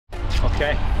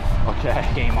Okay. Okay.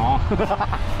 Game on.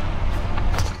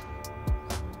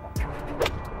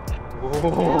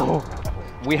 Whoa.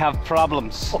 We have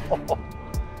problems.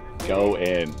 Go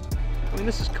in. I mean,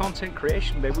 this is content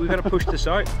creation, baby. We've got to push this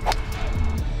out.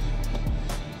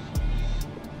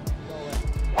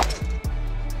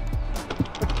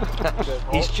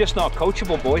 He's just not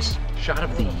coachable, boys. Shot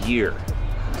of the year.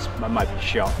 That might be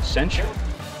shot of the century.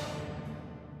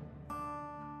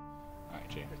 Alright,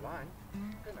 Jay. I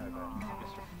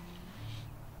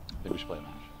think we should play a match.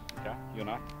 Okay, you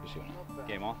and I. Just you and I.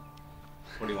 Game on.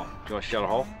 What do you want? Do you want a shot a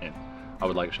hole? In. I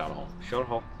would like a shot a hole. Shot a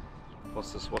hole.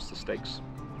 What's this? What's the stakes?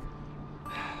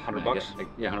 100 bucks?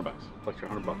 Yeah, 100 bucks. What's your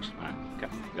 100 bucks? Alright. Okay.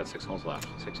 We got 6 holes left.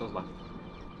 6 holes left.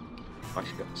 I've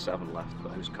actually got 7 left,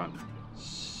 but who's counting?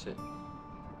 Sit.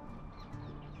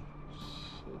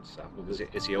 7.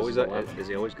 Is he always that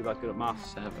good at math?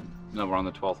 7. No, we're on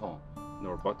the 12th hole. No,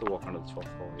 we're about to walk onto the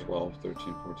 12th hole. Yeah. 12,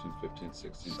 13, 14, 15,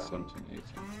 16, 7. 17, 18.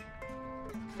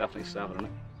 It's definitely 7, isn't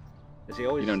it? Is he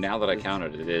always? You know, now that I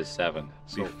counted, it is 7.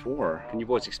 So, before. Can you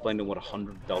boys explain to him what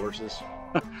 $100 is?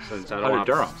 Since I 100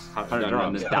 dirhams. 100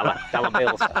 dirhams. dollar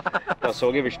bills. No, so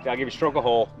I'll give you stroke a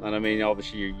hole, and I mean,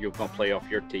 obviously you're going to play off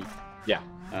your tee. Yeah.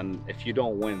 And if you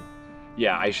don't win,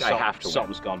 yeah, I have to.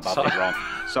 Something's gone badly wrong.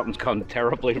 Something's gone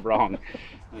terribly wrong.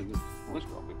 What's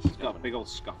wrong with it? It's got a big old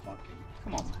scuff on it.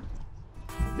 Come on, man.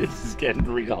 This is getting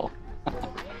real.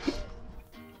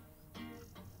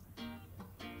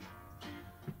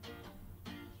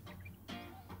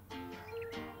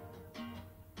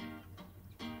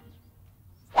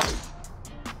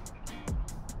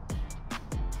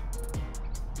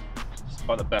 It's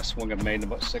about the best swing I've made in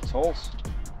about 6 holes.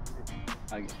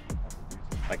 Thank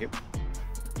you.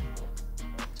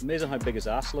 It's amazing how big his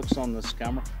ass looks on this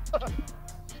camera.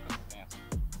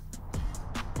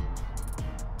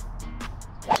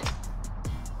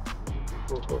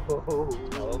 A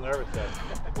little nervous there.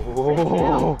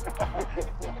 Oh.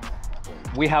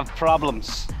 We have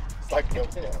problems. It's like,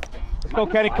 Let's go,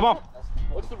 Kenny, come on.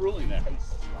 What's the ruling there?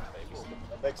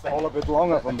 makes the hole a bit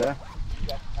longer from there.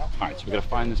 Alright, so we gotta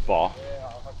find this ball.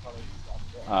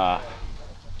 I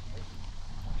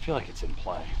feel like it's in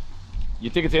play. You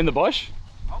think it's in the bush?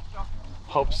 Hope so.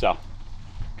 Hope so.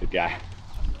 Good guy.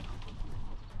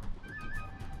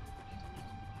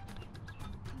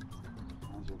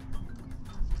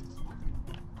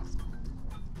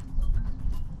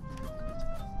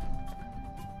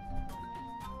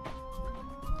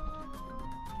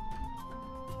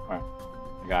 Alright,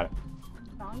 I got it.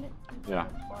 Found it? Yeah.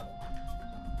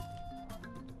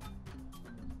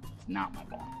 It's not my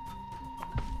ball.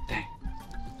 Dang.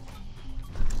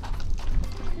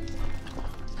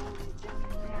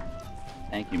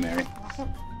 Thank you, Mary.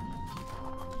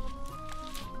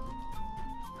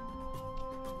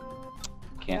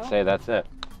 Can't say that's it.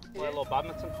 Play a little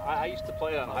badminton. I used to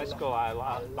play that in high school.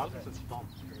 Badminton's fun.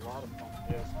 A lot of fun.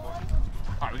 Yeah, it's fun. All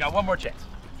right, we got one more chance.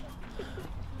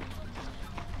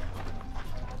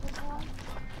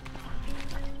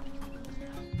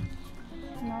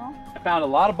 No. I found a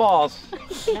lot of balls.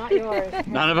 Not yours.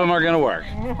 None of them are gonna work.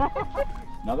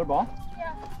 Another ball?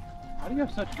 Yeah. How do you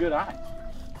have such good eyes?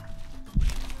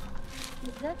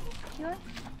 Is this yours?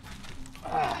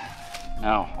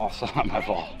 No, also not my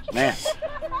ball. Man,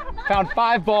 found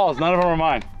 5 balls. None of them are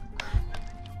mine.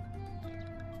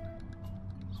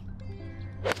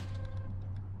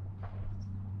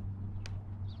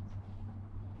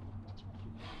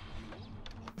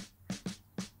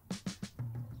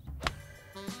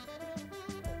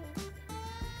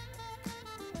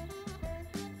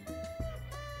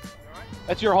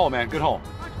 That's your hole, man. Good hole.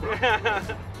 How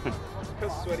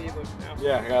sweaty he looks now.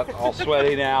 Yeah, I got all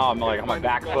sweaty now. I'm like on my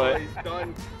back foot. He's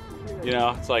done. You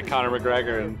know, it's like Conor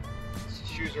McGregor and His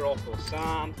shoes are all full of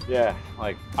sand. yeah,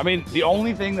 like I mean, the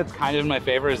only thing that's kind of in my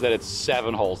favor is that it's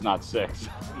 7 holes, not 6.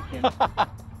 I'll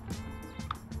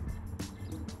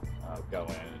go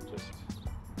in and just.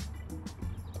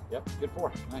 Yep, good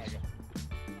 4. Nice.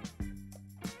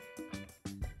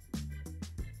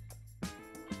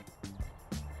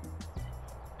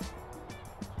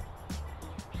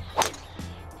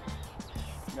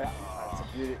 Yeah,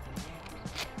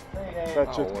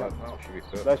 that's a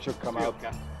beauty. That should come out.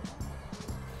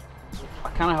 I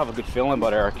kind of have a good feeling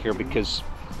about Erik here because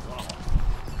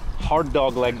hard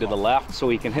dog leg to the left, so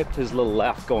he can hit his little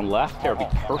left going left here. It'd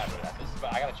be perfect.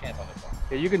 I got a chance on this one.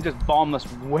 Yeah, you can just bomb this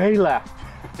way left.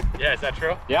 Yeah, is that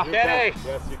true? Yeah. Kenny!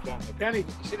 Yes, you can. Kenny. You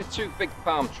see the 2 big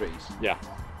palm trees Yeah.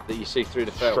 that you see through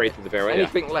the fairway? Straight through the fairway. Yeah.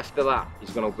 Anything left of that is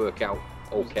going to work out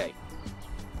okay.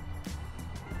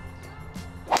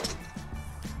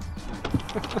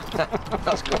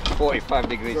 That's got 45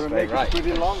 degrees Gonna straight make it right.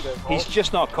 pretty long then. He's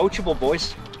just not coachable,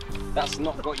 boys. That's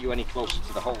not got you any closer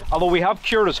to the hole. Although we have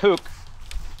cured his hook,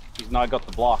 he's now got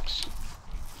the blocks.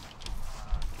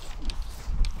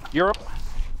 Europe,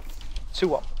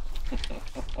 2 up.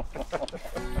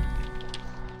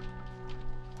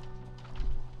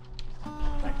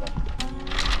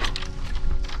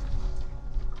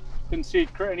 Didn't see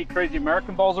any crazy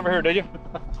American balls over here, did you?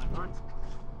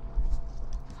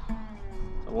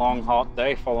 It's a long, hot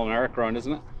day following Erik around,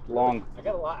 isn't it? Long. I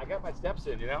got my steps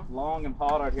in, you know? Long and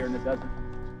hot out here in the desert.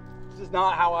 This is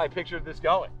not how I pictured this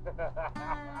going.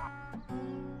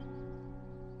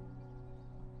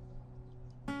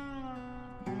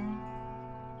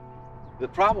 The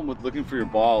problem with looking for your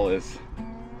ball is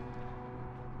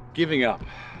giving up.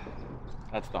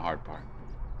 That's the hard part.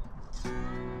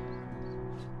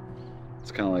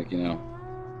 It's kind of like, you know,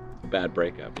 a bad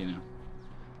breakup, you know.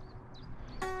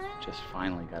 Just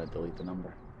finally got to delete the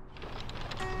number.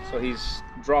 So he's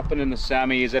dropping in the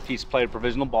semi as if he's played a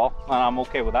provisional ball, and I'm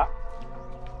okay with that.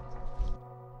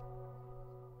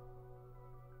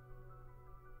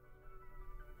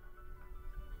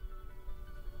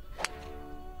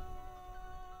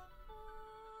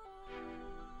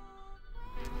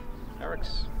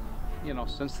 Erik's, you know,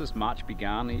 since this match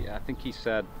began, I think he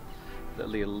said that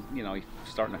he's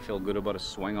starting to feel good about his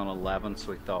swing on 11,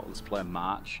 so he thought, let's play a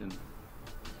match. And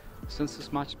since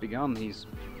this match began, he's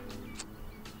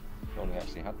Only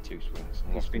actually had 2 swings.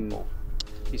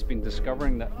 he's been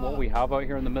discovering that what we have out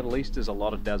here in the Middle East is a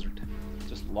lot of desert,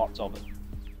 just lots of it.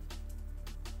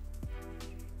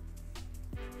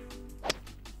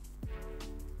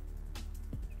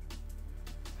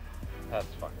 That's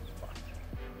fucking fun.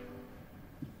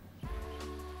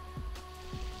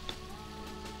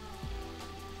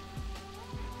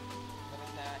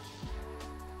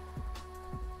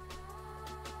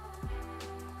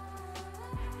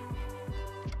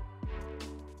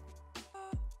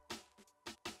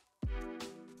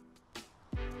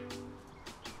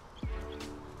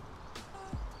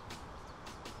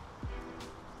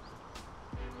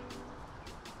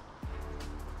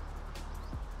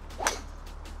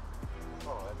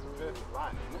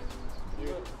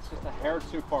 It's just a hair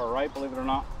too far right, believe it or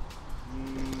not.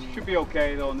 Should be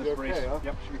okay though in this Okay, race. huh?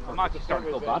 Yep, should be fine. I'm actually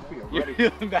starting to feel bad for you You're already.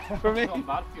 feeling bad for me? I'm feeling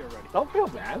bad for you already. Don't feel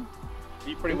bad. Are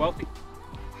you pretty wealthy?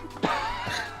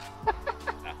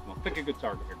 Well, pick a good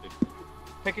target here, dude.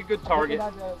 Pick a good target.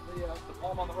 The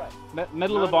palm on the right.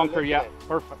 Middle of the bunker, yeah,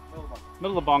 perfect.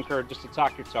 Middle of the bunker, just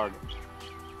attack your target.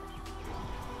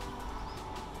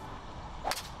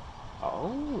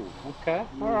 Oh, okay,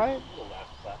 all right.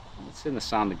 It's in the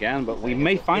sand again, but we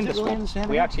may find this one.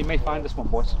 We actually may find this one,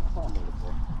 boys.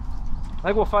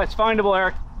 I think it's findable,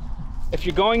 Erik. If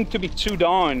you're going to be 2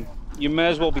 down, you may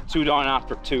as well be 2 down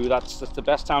after 2. That's the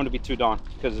best time to be 2 down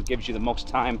because it gives you the most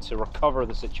time to recover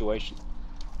the situation.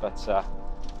 But I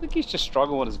think he's just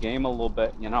struggling with his game a little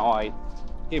bit. You know, I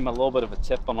gave him a little bit of a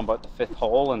tip on about the 5th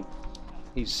hole, and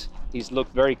he's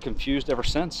looked very confused ever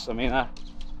since. I mean,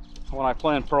 when I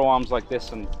play in pro-ams like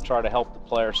this and try to help the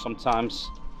players, sometimes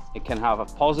it can have a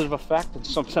positive effect and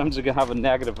sometimes it can have a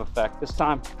negative effect. This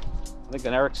time, I think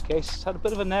in Erik's case, it's had a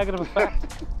bit of a negative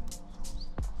effect.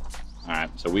 All right,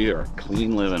 so we are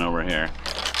clean living over here.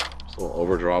 Just a little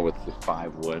overdraw with the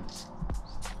 5 wood. As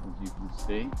you can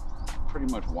see,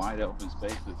 pretty much wide open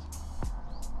spaces.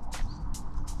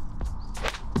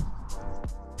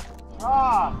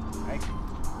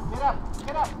 Get up,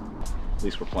 get up. At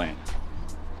least we're playing.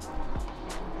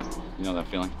 You know that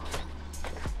feeling?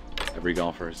 Every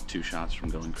golfer is 2 shots from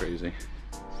going crazy.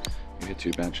 You get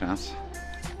 2 bad shots.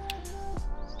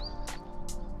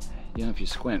 You know, if you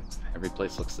squint, every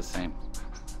place looks the same.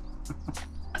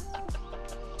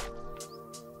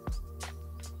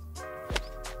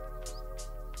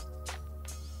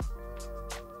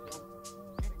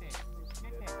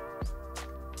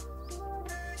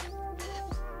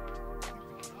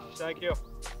 Thank you.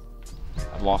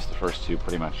 I've lost the first 2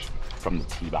 pretty much from the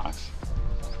tee box.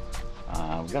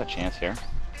 We got a chance here.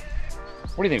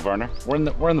 What do you think, Werner?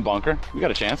 We're in the bunker. We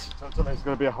got a chance. It's going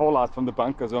to be a whole lot from the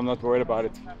bunker, so I'm not worried about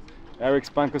it. Erik's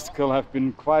bunker skill have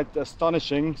been quite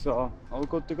astonishing, so all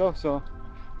good to go. So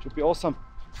should be awesome.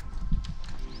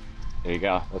 There you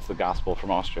go. That's the gospel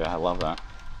from Austria. I love that.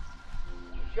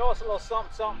 Show us a little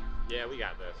something, something. Yeah, we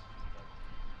got this.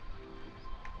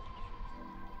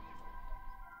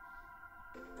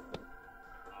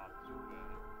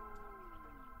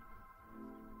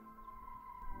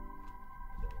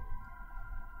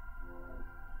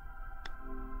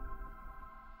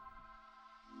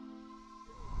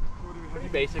 Pretty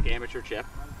basic amateur chip.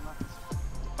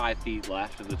 5 feet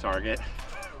left of the target.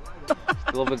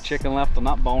 A little bit of chicken left on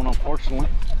that bone, unfortunately.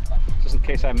 Just in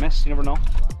case I miss, you never know.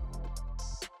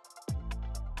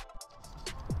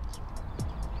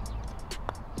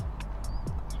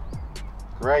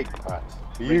 Great putt.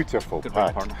 Beautiful Good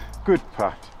putt. partner. Good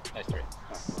putt. Nice three.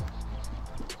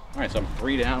 All right, so I'm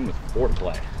 3 down with 4 to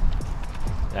play.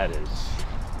 That is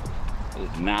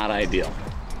not ideal.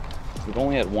 We've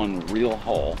only had 1 real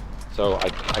hole, so I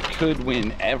could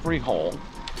win every hole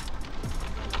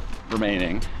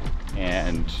remaining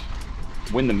and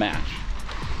win the match.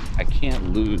 I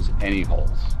can't lose any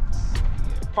holes.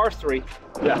 Par 3.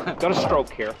 Yeah. Got a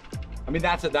stroke here. I mean,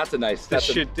 that's a nice. This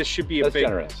should be a that's big.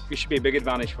 generous. This should be a big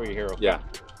advantage for you here. Okay? Yeah.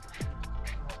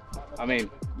 I mean,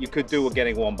 you could do with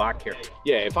getting 1 back here.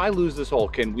 Yeah. If I lose this hole,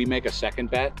 can we make a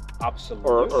second bet?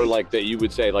 Absolutely. Or like that you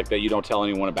would say like that you don't tell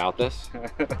anyone about this?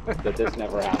 That this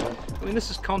never happened? I mean,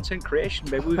 this is content creation,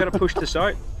 baby. We got to push this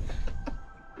out.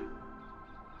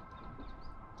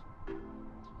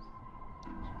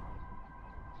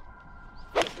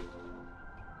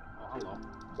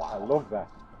 Wow, I love that.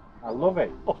 I love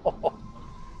it.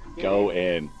 Go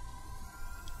in.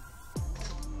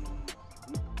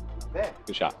 There.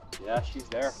 Good shot. Yeah, she's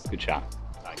there. Good shot.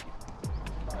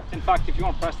 In fact, if you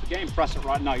want to press the game, press it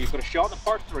right now. You've got a shot in the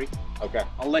par 3. Okay.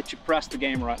 I'll let you press the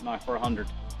game right now for 100.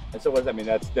 And so what does that mean?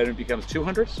 Then it becomes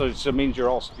 200? So it means we're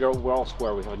all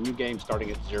square. We have a new game starting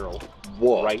at 0.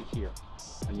 Whoa. Right here,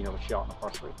 and you have a shot in the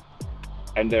par 3.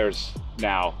 And there's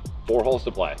now 4 holes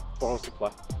to play. 4 holes to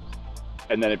play.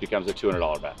 And then it becomes a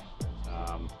 $200 bet.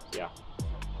 Yeah.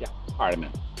 All right,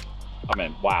 I'm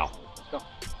in. Wow. Let's go.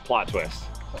 Plot twist.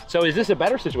 So is this a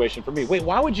better situation for me? Wait,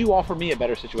 why would you offer me a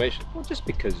better situation? Well, just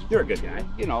because You're a good guy.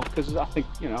 you know, because I think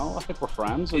we're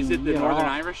friends. Is and, it the you know, Northern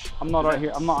Irish? I'm not out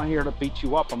here. I'm not here to beat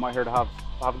you up. I'm out here to have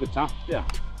a good time. Yeah.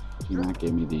 Matt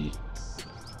gave me the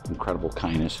incredible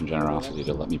kindness and generosity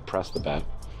to let me press the bet,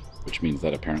 which means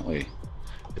that apparently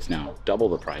it's now double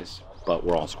the price, but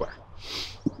we're all square.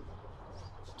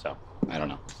 So I don't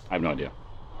know. I have no idea.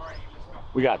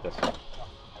 We got this.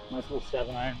 Nice little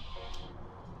 7-iron.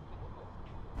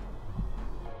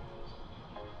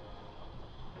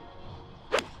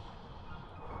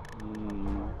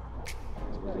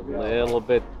 A little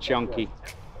bit chunky.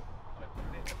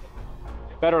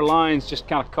 Better lines, just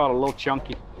kind of caught a little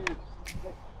chunky.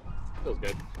 Feels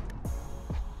good.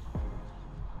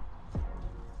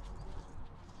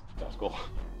 That's cool.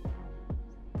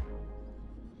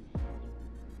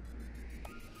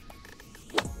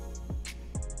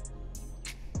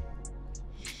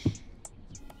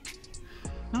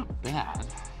 Not bad.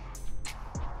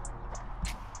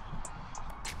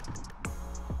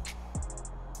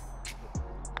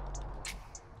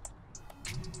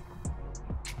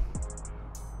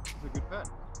 It's a good bet.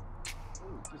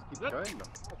 Ooh, just keep going.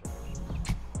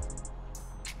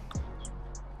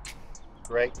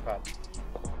 Great putt.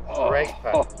 Great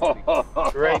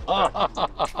putt. Great putt.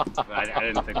 I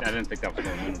didn't think that was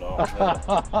going in at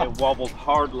all. It wobbled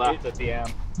hard left at the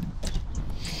end.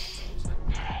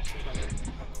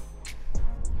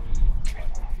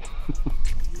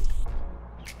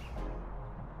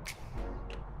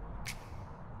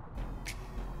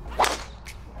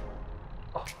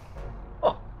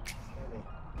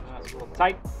 That's a little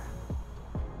tight.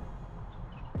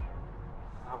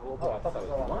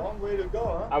 Long way to go,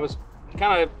 huh? I was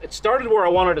kind of, it started where I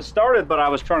wanted to start it, but I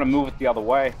was trying to move it the other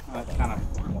way.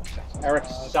 Eric's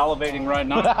salivating right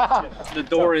now. The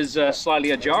door is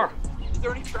slightly ajar. Is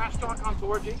there any trash talk on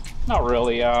 4G? Not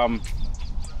really.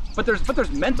 But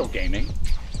there's mental gaming.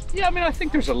 Yeah, I mean, I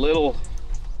think there's a little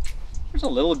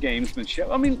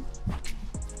gamesmanship. I mean,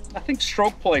 I think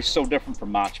stroke play is so different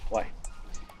from match play.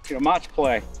 You know, match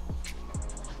play, I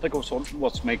think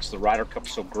what makes the Ryder Cup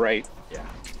so great. Yeah.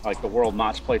 Like the World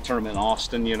Match Play Tournament in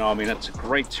Austin, you know, I mean, it's a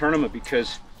great tournament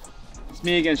because it's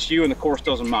me against you and the course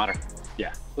doesn't matter.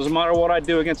 Yeah. Doesn't matter what I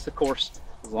do against the course,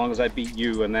 as long as I beat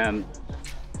you. And then,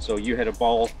 so you hit a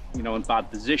ball, you know, in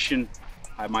bad position,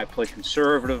 I might play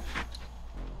conservative.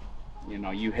 You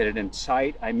know, you hit it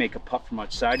inside, I make a putt from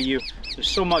outside of you. There's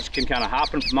so much can kind of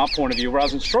happen from that point of view.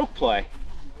 Whereas in stroke play,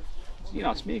 you know,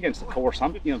 it's me against the course.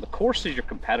 You know, the course is your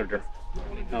competitor.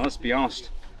 Now, let's be honest.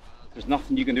 There's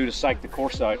nothing you can do to psych the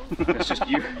course out. It's just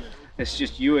you. It's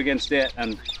just you against it,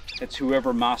 and it's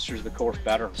whoever masters the course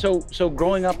better. So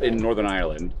growing up in Northern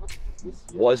Ireland,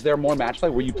 was there more match play?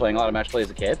 Were you playing a lot of match play as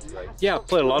a kid? Yeah, I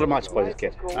played a lot of match play as a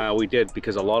kid. We did,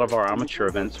 because a lot of our amateur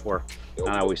events were, and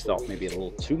I always thought maybe a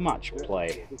little too much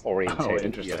play oriented. Oh,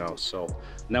 interesting. You know, so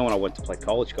then when I went to play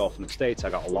college golf in the States, I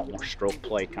got a lot more stroke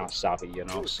play kind of savvy, you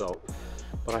know. So,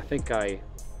 but I think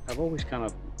I've always kind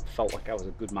of felt like I was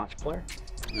a good match player,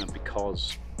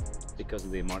 because because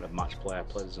of the amount of match play I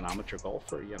played as an amateur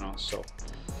golfer, you know. So,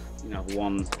 you know, I've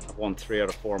won 3 out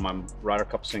of 4 of my Ryder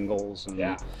Cup singles. And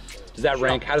yeah. Does that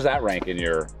rank? How does that rank in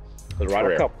your the Ryder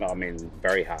career? Cup? No, I mean,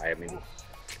 very high. I mean,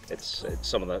 it's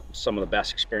some of the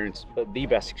best experience, the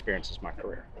best experiences of my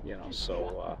career, you know.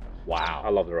 So wow, I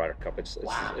love the Ryder Cup. It's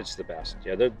the best.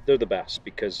 Yeah, they're the best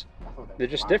because they're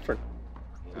just different.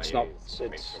 It's not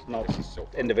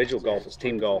individual golf, it's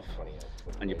team golf,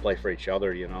 and you play for each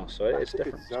other, you know. So it's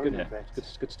different. It's good.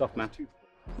 It's good stuff, man.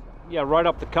 Yeah, right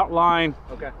up the cut line.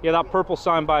 Okay. Yeah, that purple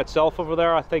sign by itself over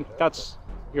there, I think that's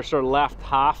your sort of left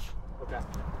half. Okay.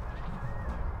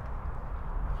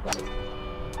 There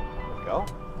we go.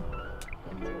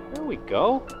 There we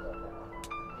go.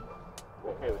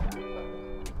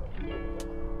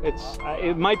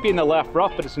 It might be in the left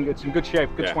rough, but it's in good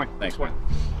shape. Good swing. Thanks, swing.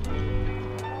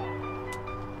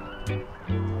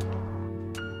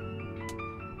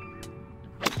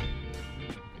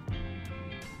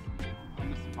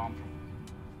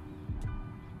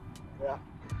 Yeah,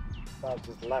 that's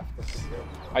just left of the green.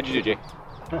 How'd you do, Jay?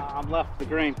 I'm left the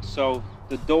green, so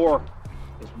the door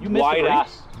is missed wide the green?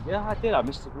 ass. Yeah, I did. I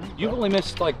missed the green. You've only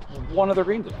missed like 1 other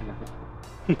green today.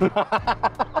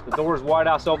 The door's wide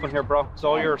ass open here, bro. It's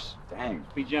all yours. Dang.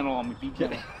 Be gentle on me. Be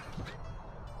gentle.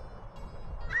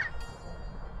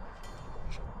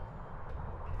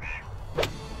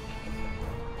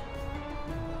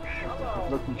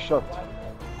 Looking shot.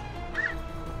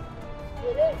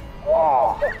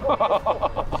 Oh.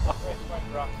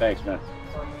 Thanks, man.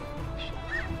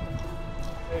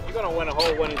 If you're gonna win a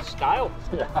hole, win in style.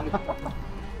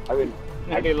 I mean,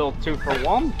 maybe a little 2 for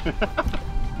 1. I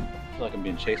feel like I'm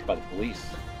being chased by the police.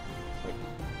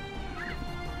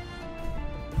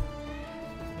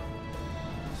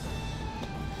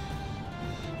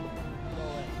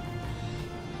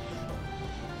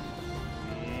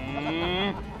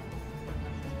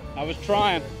 I was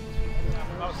trying.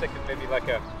 I was thinking maybe like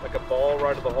a ball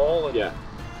right of the hole, and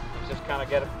just kind of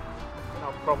get it, you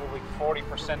know, probably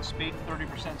 40% speed,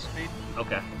 30% speed.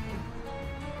 Okay.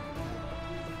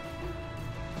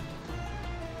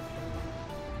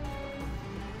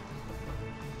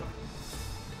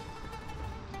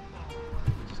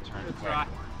 Just turn it right.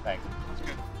 Thanks. That's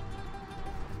good.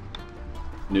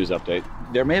 News update.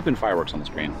 There may have been fireworks on the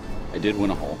screen. I did win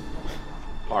a hole.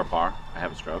 Par. I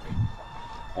have a stroke.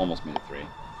 Almost made it 3.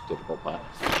 Difficult putt.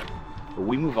 But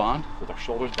we move on with our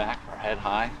shoulders back, our head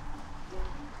high,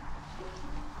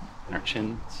 and our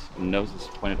chins and noses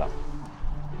pointed up.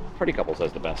 Pretty Couples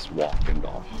has the best walk in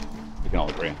golf. We can all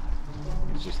agree.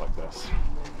 It's just like this.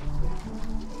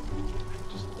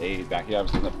 Just laid back. Yeah, I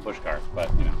was doing the push cart,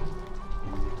 but you know.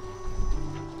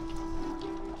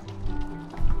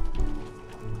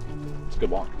 It's a good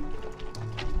walk.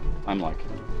 I'm like,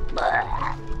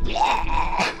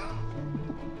 yeah.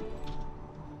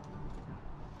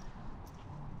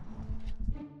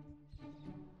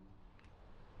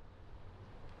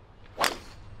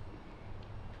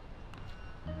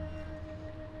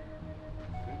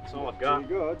 That's all I've got.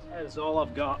 Good. That is all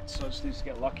I've got, so I just need to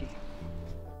get lucky.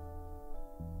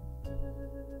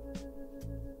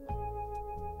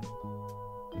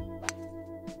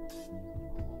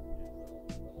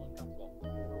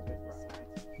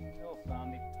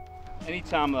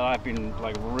 Anytime that I've been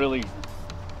like really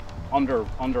under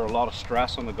a lot of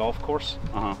stress on the golf course,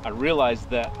 I realized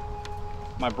that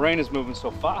my brain is moving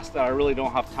so fast that I really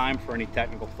don't have time for any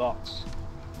technical thoughts.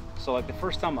 So like the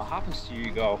first time that happens to you,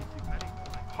 you go,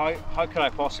 how could I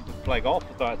possibly play golf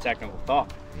without a technical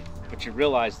thought? But you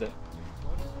realize that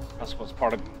that's what's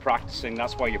part of practicing.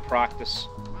 That's why you practice.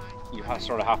 You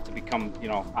sort of have to become, you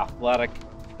know, athletic,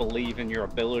 believe in your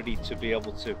ability to be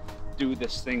able to do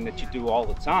this thing that you do all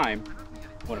the time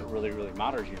when it really, really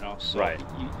matters, you know. So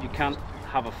you can't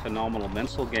have a phenomenal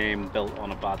mental game built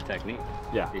on a bad technique.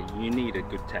 Yeah. You need a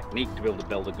good technique to be able to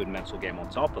build a good mental game on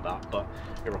top of that, but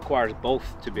it requires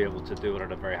both to be able to do it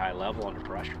at a very high level under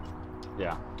pressure.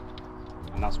 Yeah.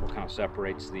 And that's what kind of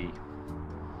separates the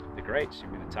greats. I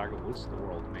mean, the Tiger Woods of the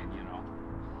world, I mean, you know,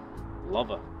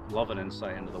 love an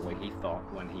insight into the way he thought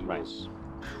when he was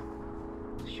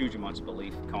huge amounts of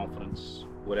belief, confidence,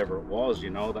 whatever it was, you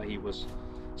know, that he was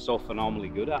so phenomenally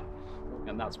good at.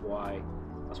 And that's why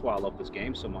I love this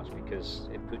game so much, because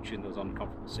it puts you in those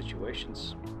uncomfortable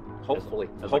situations. Hopefully,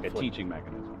 as like a teaching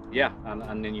mechanism. Yeah,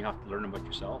 and then you have to learn about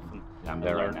yourself and I'm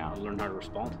there right now. Learn how to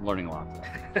respond. I'm learning a lot.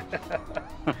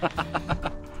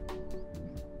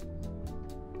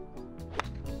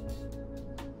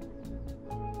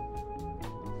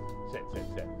 Sit.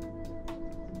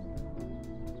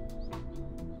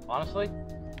 Honestly,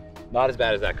 not as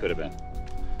bad as that could have been.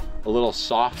 A little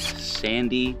soft,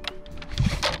 sandy,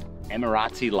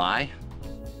 Emirati lie.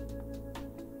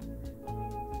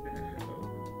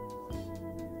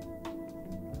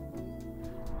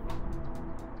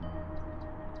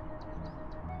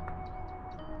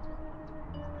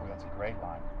 Oh, that's a great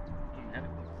line.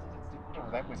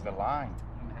 Oh, that was the line.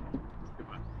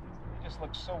 It just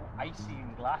looks so icy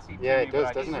and glassy. Yeah, it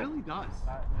does, doesn't it? really does.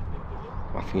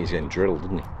 I think he's getting drilled,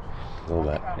 didn't he? All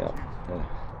that, yeah.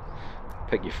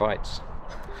 Pick your fights.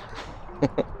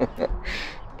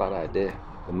 Bad idea.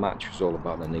 The match was all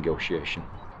about the negotiation.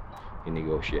 He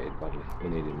negotiated badly. We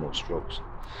needed more strokes.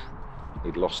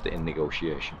 He'd lost it in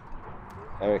negotiation.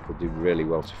 Erik will do really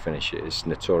well to finish it. It's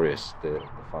notorious, the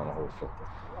final hole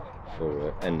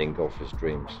for ending golfers'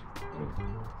 dreams. And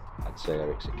I'd say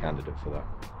Erik's a candidate for that.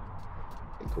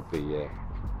 It could be, it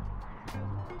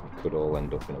could all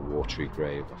end up in a watery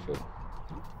grave, I feel.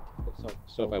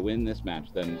 So if I win this match,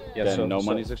 then, Yeah, then so- no so-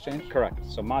 money's exchanged? Correct.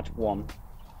 So match one,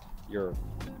 you're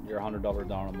 $100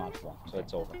 down on match one, so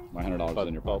it's over. My $100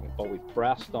 in your pocket. But we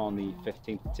pressed on the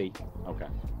 15th tee, Okay.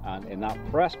 and in that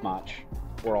press match,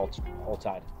 we're all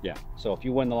tied. Yeah. So if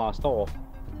you win the last hole,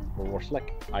 we're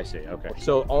slick. I see. Okay.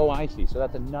 So, oh, I see. So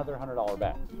that's another $100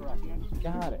 bet.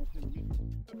 Got it.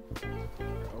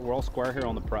 We're all square here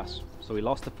on the press. So we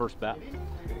lost the first bet,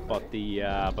 but the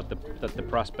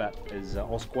press bet is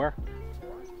all square.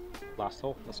 Last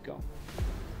hole. Let's go.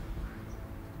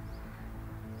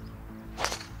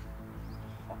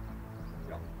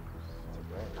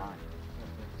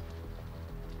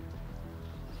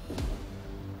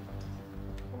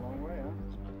 A long way, huh?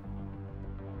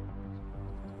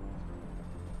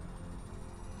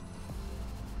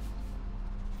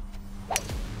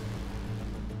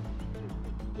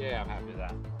 Yeah, I'm happy with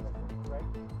that.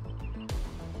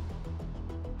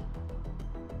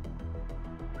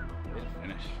 Good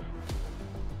finish.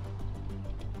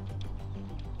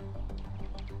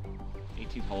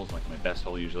 18th hole is like my best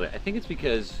hole usually. I think it's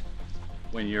because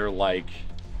when you're like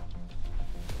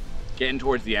getting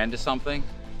towards the end of something,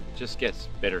 it just gets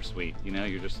bittersweet, you know?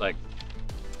 You're just like,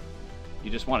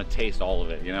 you just want to taste all of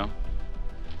it, you know?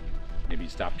 Maybe you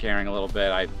stop caring a little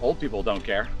bit. Old people don't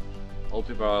care. Old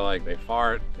people are like, they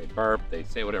fart, they burp, they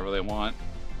say whatever they want.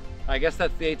 I guess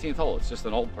that's the 18th hole. It's just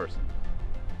an old person.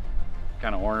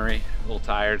 Kind of ornery, a little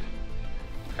tired,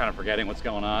 kind of forgetting what's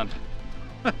going on.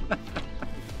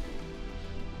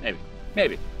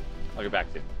 Maybe. I'll get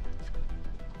back to you.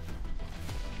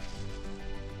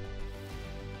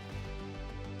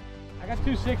 I got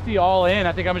 260 all in.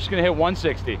 I think I'm just gonna hit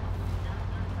 160.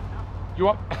 You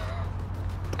want?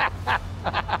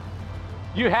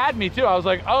 You had me too. I was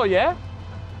like, oh yeah?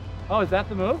 Oh, is that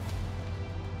the move?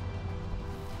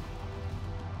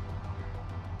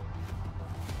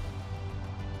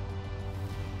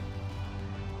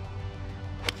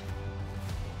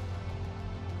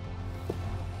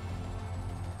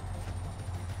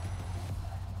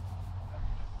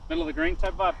 Middle of the green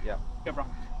type vibe? Yeah. Yeah, bro.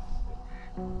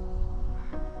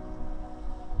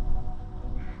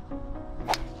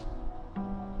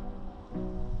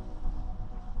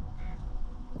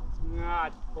 Nah,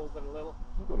 it pulls it a little.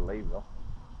 I'm going to leave though.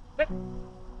 Sit.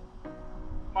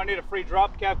 Might need a free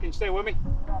drop, Cap. Can you stay with me?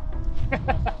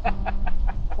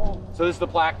 So this is the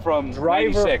plaque from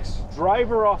Driver, 96.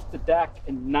 driver off the deck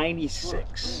in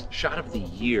 96. Shot of the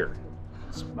year.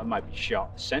 That might be shot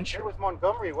of the It century. was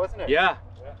Montgomery, wasn't it? Yeah.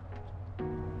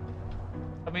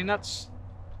 I mean, that's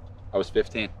I was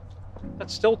 15.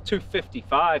 still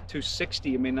 255,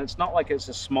 260. I mean, it's not like it's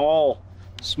a small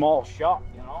shot,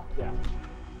 you know? Yeah.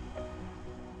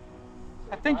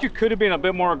 I think you could have been a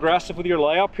bit more aggressive with your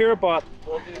layup here, but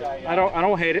Well, dude, I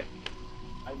don't hate it.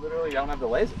 I literally don't have the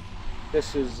laser.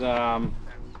 This is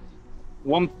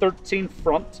 113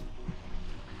 front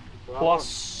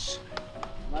plus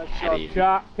Nice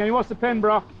shot. Kenny, what's the pin,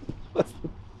 bro?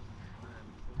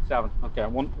 7. Okay,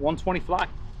 120 flag.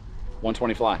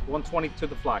 120 fly. 120 to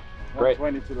the flag. Great.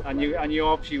 120 to the And you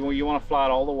obviously you want to fly it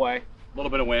all the way. A little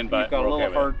bit of wind, You've but got a we're little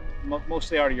okay with hurt,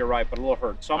 mostly out of your right, but a little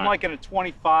hurt. So I'm All right. liking a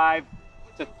 25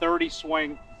 to 30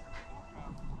 swing.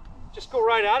 Just go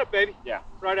right at it, baby. Yeah.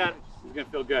 Right at it. It's gonna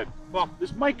feel good. Well,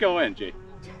 This might go in, G.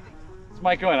 This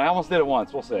might go in. I almost did it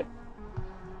once. We'll see.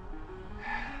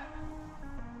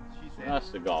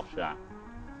 That's the golf shot.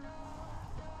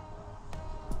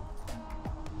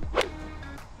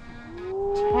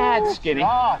 tad skinny.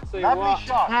 Shot. Say Lovely what?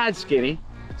 shot. Tad skinny.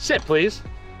 Sit, please.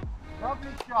 Lovely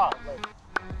shot.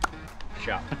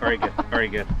 Shot. Very good. Very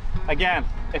good. Again,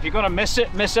 if you're gonna miss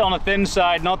it on the thin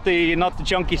side, not the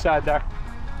chunky side there.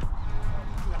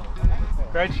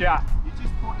 Great shot. You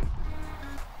just put it.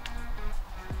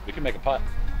 We can make a putt.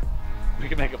 We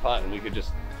can make a putt and we could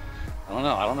just, I don't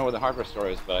know where the hardware store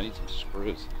is, but I need some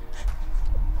screws.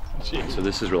 So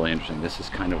this is really interesting. This is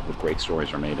kind of what great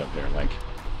stories are made of there. Like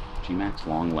G-Max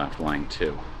long left, lying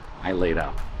 2. I laid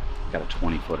up, got a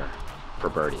 20-footer for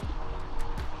birdie.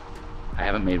 I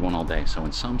haven't made one all day, so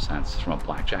in some sense, from a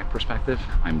blackjack perspective,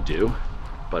 I'm due,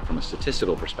 but from a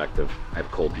statistical perspective, I have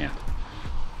cold hand.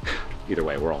 Either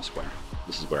way, we're all square.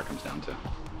 This is where it comes down to.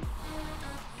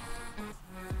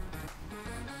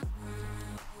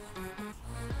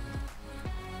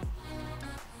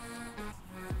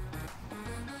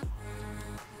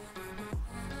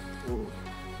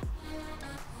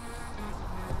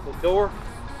 The door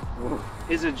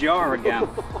is ajar again.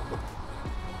 All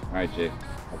right, Jake,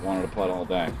 I've wanted to putt all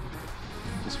day.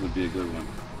 This would be a good one.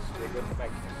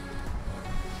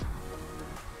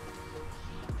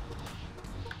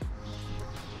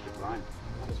 Good line.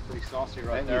 That's pretty saucy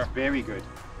right That there. is very good.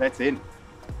 That's in.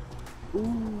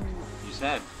 You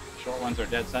said short ones are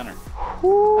dead center.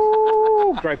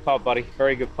 Woo! Great putt, buddy.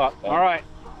 Very good putt. All right,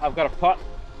 I've got a putt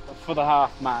for the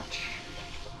half match.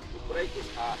 Break his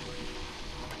heart.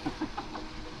 I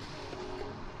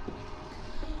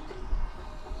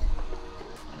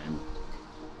mean,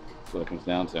 that's what it comes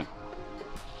down to.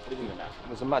 It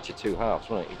was a match of 2 halves,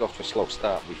 wasn't it? You got off to a slow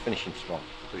start, we finished him strong.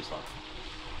 Pretty slow.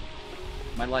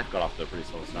 My life got off to a pretty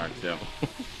slow start too.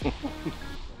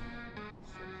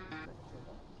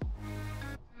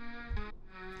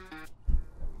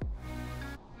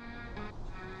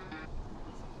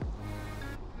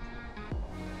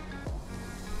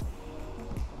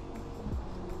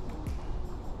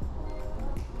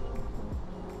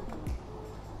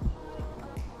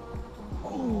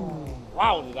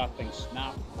 Wow, did that thing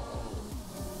snap.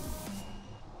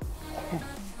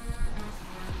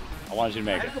 I wanted you to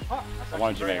make it. I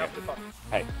wanted you to make it.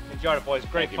 Hey, Enjoyed it, boys.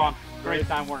 Great Thank you, fun. man. Great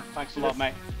time, Warren. Thanks a lot,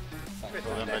 mate.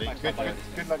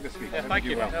 Good luck this week. Yeah, thank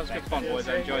you. That was good fun, boys.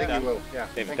 I enjoyed that. You will. Yeah.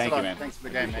 David, Thanks thank a you, lot. man. Thanks for the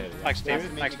game, man. Thanks,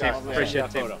 Steve. Thanks, Steve. Appreciate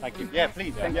it, Steve. Thank you. Yeah,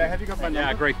 please. Yeah, have you got my number?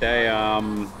 Yeah, great day.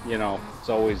 You know, it's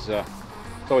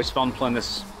always fun playing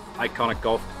this iconic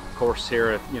golf course here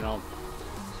at, you know,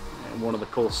 in one of the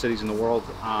coolest cities in the world.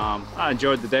 I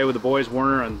enjoyed the day with the boys,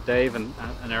 Werner and Dave and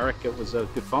Erik. It was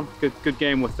good fun. Good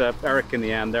game with Erik in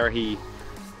the end there. He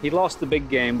lost the big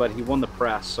game, but he won the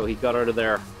press, so he got out of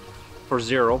there for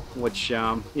 0, which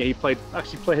yeah, he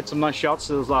hit some nice shots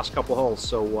to those last couple of holes.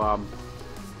 So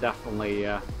definitely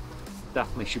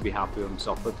should be happy with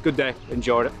himself. But good day,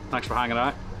 enjoyed it. Thanks for hanging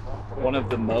out. one of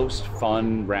the most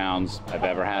fun rounds I've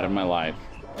ever had in my life.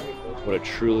 What a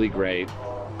truly great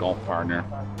golf partner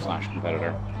 /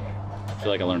 competitor. I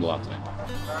feel like I learned a lot today,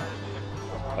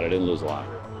 but I didn't lose a lot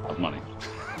of money,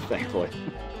 thankfully.